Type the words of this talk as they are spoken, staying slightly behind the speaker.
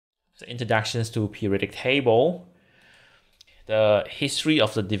So introductions to periodic table, the history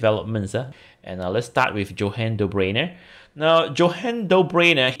of the developments, and let's start with Johann Dobryner. Now, Johann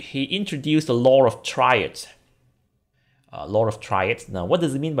Dobryner, he introduced the law of triads. Law of triads. Now, what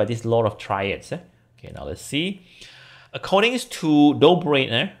does it mean by this law of triads? Okay, now let's see. According to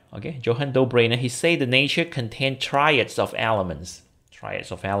Dobryner, okay, Johann Dobryner, he said the nature contained triads of elements.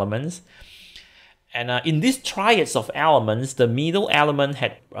 Triads of elements. And in these triads of elements, the middle element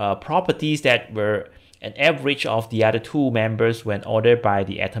had properties that were an average of the other two members when ordered by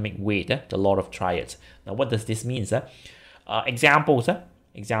the atomic weight, the law of triads. Now, what does this mean? Examples.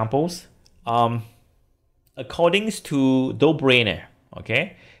 According to Dobryner,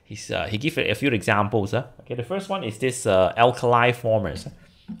 okay, he gives a few examples. Okay, the first one is this alkali formers.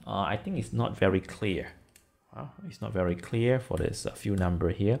 I think it's not very clear. It's not very clear for this few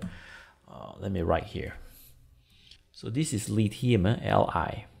number here. Let me write here. So this is lithium,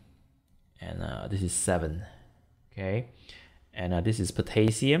 Li, and this is 7. Okay, and this is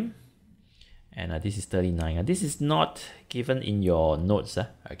potassium, and this is 39. This is not given in your notes.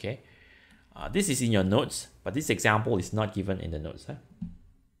 Okay, this is in your notes, but this example is not given in the notes.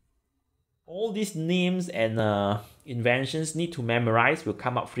 All these names and inventions need to memorize, will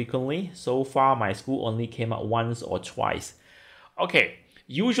come up frequently. So far, my school only came out once or twice. Okay,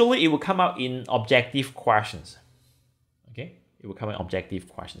 usually it will come out in objective questions. Okay, it will come out in objective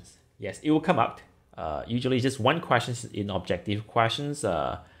questions. Yes, it will come out. Usually just one question in objective questions.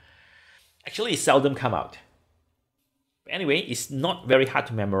 Actually, it seldom come out. But anyway, it's not very hard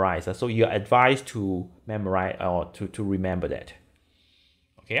to memorize. So you're advised to memorize or to remember that.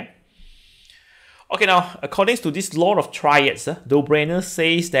 Okay. Okay, now, according to this law of triads, Dobryner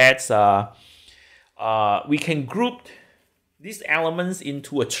says that we can group these elements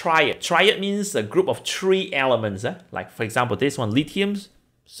into a triad. Triad means a group of 3 elements. Like, for example, this one, lithium,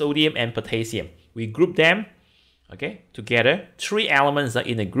 sodium, and potassium. We group them, okay, together, 3 elements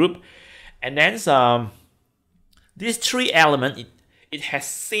in a group. And then these 3 elements, it has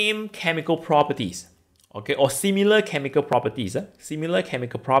same chemical properties, okay, or similar chemical properties. Similar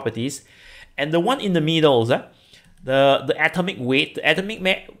chemical properties. And the one in the middle, the atomic weight,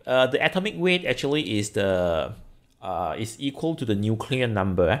 the atomic weight actually is is equal to the nuclear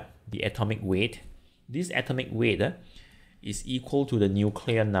number. The atomic weight, this atomic weight is equal to the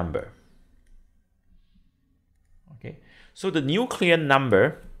nuclear number. Okay, so the nuclear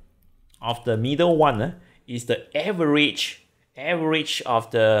number of the middle one is the average of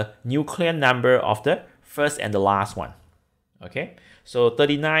the nuclear number of the first and the last one. Okay, so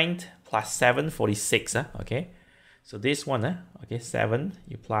 39 plus 7, 46. Okay, so this one, okay, 7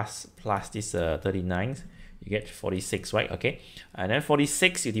 you plus this 39, you get 46, right? Okay, and then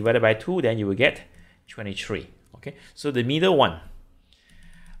 46 you divide by 2, then you will get 23. Okay, so the middle one,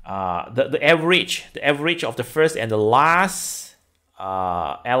 the average of the first and the last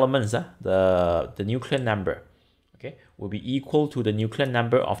elements, the nuclear number, okay, will be equal to the nuclear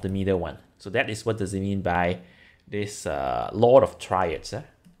number of the middle one. So that is what does it mean by this law of triads.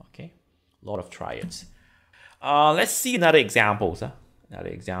 Okay, law of triads. Let's see another examples.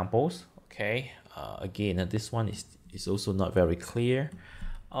 Okay, again, this one is also not very clear.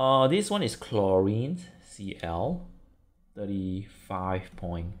 This one is chlorine, Cl,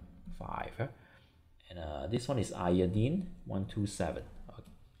 35.5. And this one is iodine, 127. Okay.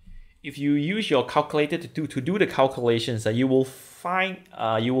 If you use your calculator to do the calculations, you will find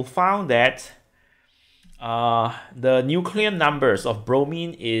that the nuclear numbers of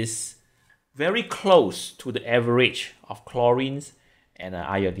bromine is very close to the average of chlorines and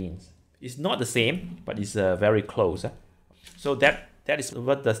iodines. It's not the same, but it's very close. So that is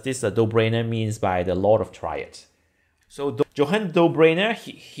what does this Dobryner means by the law of triads. So Johann Dobryner,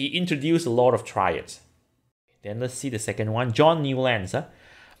 he introduced the law of triads. Then let's see the second one, John Newlands.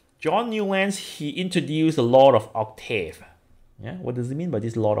 John Newlands, he introduced the law of octave. Yeah, what does it mean by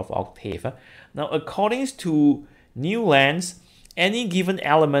this law of octave? Now, according to Newlands, any given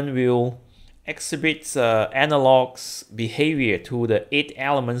element will exhibit analogs behavior to the 8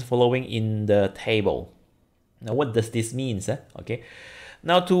 elements following in the table. Now, what does this mean? Okay.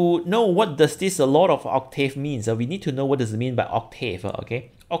 Now, to know what does this law of octave means, we need to know what does it mean by octave.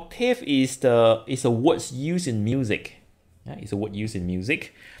 Okay, octave is a word used in music. Yeah, it's a word used in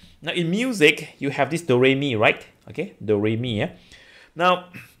music. Now, in music, you have this do re mi, right? Okay, do re mi. Yeah. Now,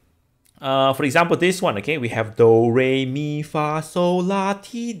 for example, this one. Okay, we have do re mi fa sol la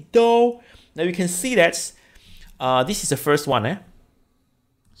ti do. Now you can see that this is the first one.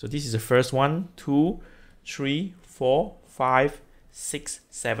 So this is the first 1, 2, 3, 4, 5, 6,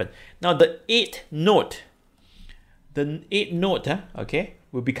 7. Now the eighth note, okay,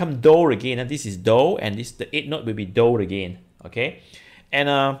 will become do again, and this is do, and this the 8th note will be do again. Okay,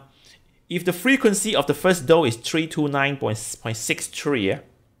 and if the frequency of the first do is 329.63,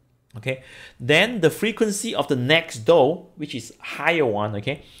 okay, then the frequency of the next do, which is higher one,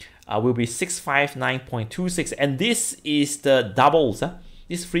 okay, will be 659.26, and this is the doubles.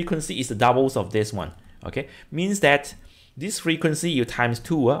 This frequency is the doubles of this one. Okay, means that this frequency you times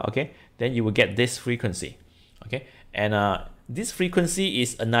 2, okay, then you will get this frequency. Okay, and this frequency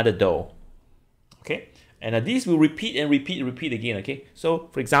is another do. Okay, and this will repeat and repeat again. Okay, so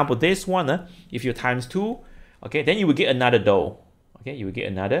for example, this one, if you times 2, okay, then you will get another do. Okay, you will get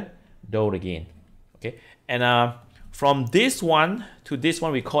another do again. Okay, and from this one to this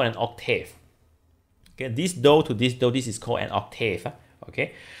one we call an octave. Okay, this do to this do, this is called an octave.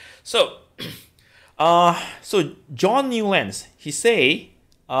 Okay, so so John Newlands, he say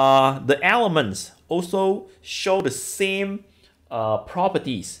the elements also show the same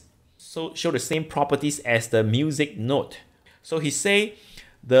properties. So show the same properties as the music note. So he say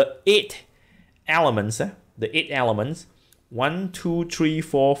the 8 elements, 1, 2, 3,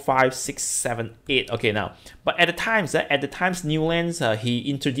 4, 5, 6, 7, 8. Okay, now, but at the times Newlands he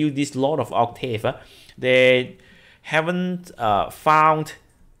introduced this law of octave. They haven't found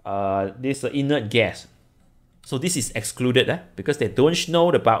this inert gas. So this is excluded because they don't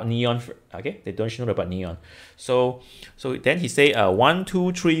know about neon. Okay, they don't know about neon. So then he say 1,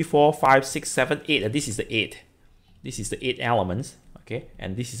 2, 3, 4, 5, 6, 7, 8. This is the 8. This is the 8 elements. Okay,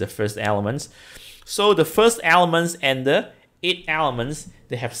 and this is the first elements. So the first elements and the 8 elements,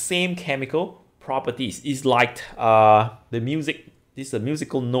 they have same chemical properties. It's like the music. This is a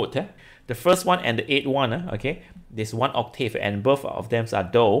musical note. The first one and the 8th one, okay, there's one octave, and both of them are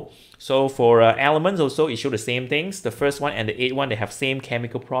do. So for elements also, it shows the same things. The first one and the 8th one, they have same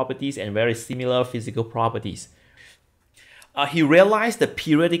chemical properties and very similar physical properties. He realized the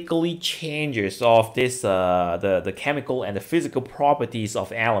periodically changes of this the chemical and the physical properties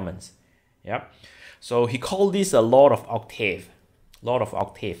of elements. Yeah, so he called this a law of octave.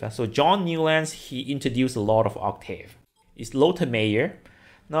 So John Newlands, he introduced a law of octave. It's Lothar-Meyer.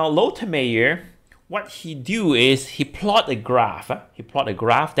 Now Lothar-Meyer, what he do is he plot a graph.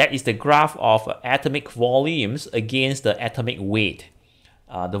 That is the graph of atomic volumes against the atomic weight.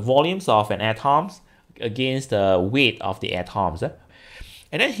 The volumes of an atom against the weight of the atoms.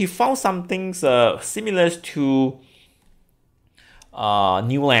 And then he found something similar to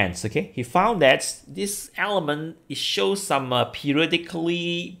Newlands. Okay, he found that this element, it shows some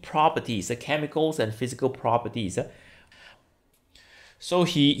periodically properties, chemicals and physical properties. So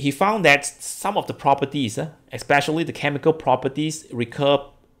he found that some of the properties, especially the chemical properties, recur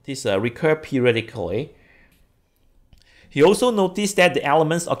periodically. He also noticed that the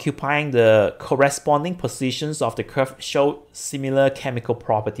elements occupying the corresponding positions of the curve show similar chemical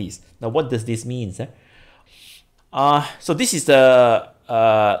properties. Now, what does this mean? So this is the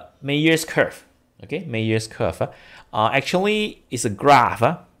Meyer's curve. Okay, Meyer's curve. Actually, it's a graph.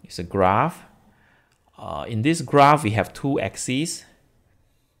 In this graph, we have 2 axes.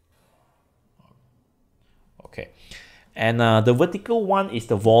 Okay, and the vertical one is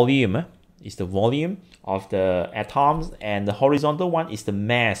the volume. Of the atoms, and the horizontal one is the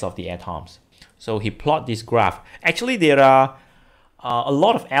mass of the atoms. So he plot this graph. Actually, there are a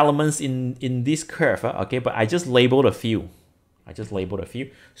lot of elements in this curve. Okay, but I just labeled a few.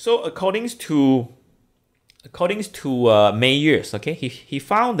 So according to Meyers, okay, he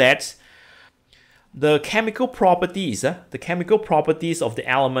found that the chemical properties of the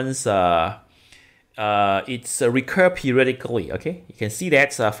elements it's recur periodically. Okay, you can see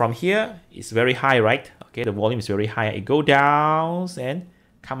that from here it's very high, right? Okay, the volume is very high. It go down and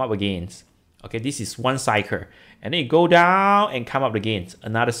come up again. Okay, this is one cycle, and then it go down and come up again,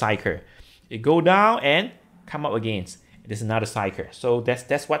 another cycle. It go down and come up again. There's another cycle. So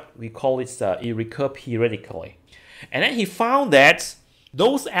that's what we call it. It recur periodically. And then he found that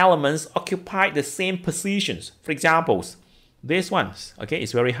those elements occupy the same positions. For example, this one, okay,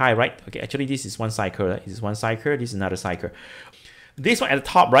 it's very high, right? Okay, actually this is one cycle. Right? This is one cycle. This is another cycle. This one at the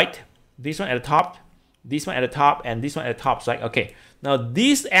top, right? This one at the top. This one at the top, and this one at the top, right? Okay. Now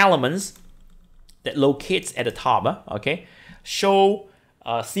these elements that locates at the top, okay, show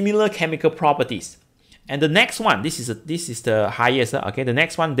similar chemical properties. And the next one, this is the highest. Okay, the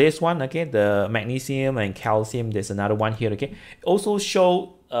next one, this one, okay, the magnesium and calcium. There's another one here. Okay, also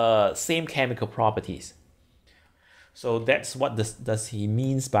show same chemical properties. So that's what does he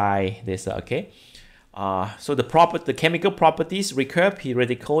means by this. Okay, so the chemical properties recur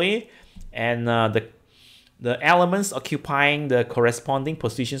periodically, and the elements occupying the corresponding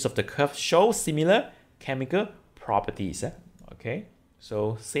positions of the curve show similar chemical properties. Okay,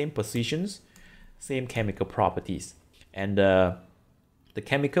 So same positions, same chemical properties. And the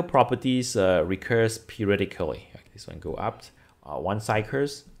chemical properties recurs periodically. This one go up, one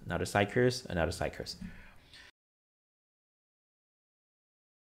cycles, another cycles, another cycles.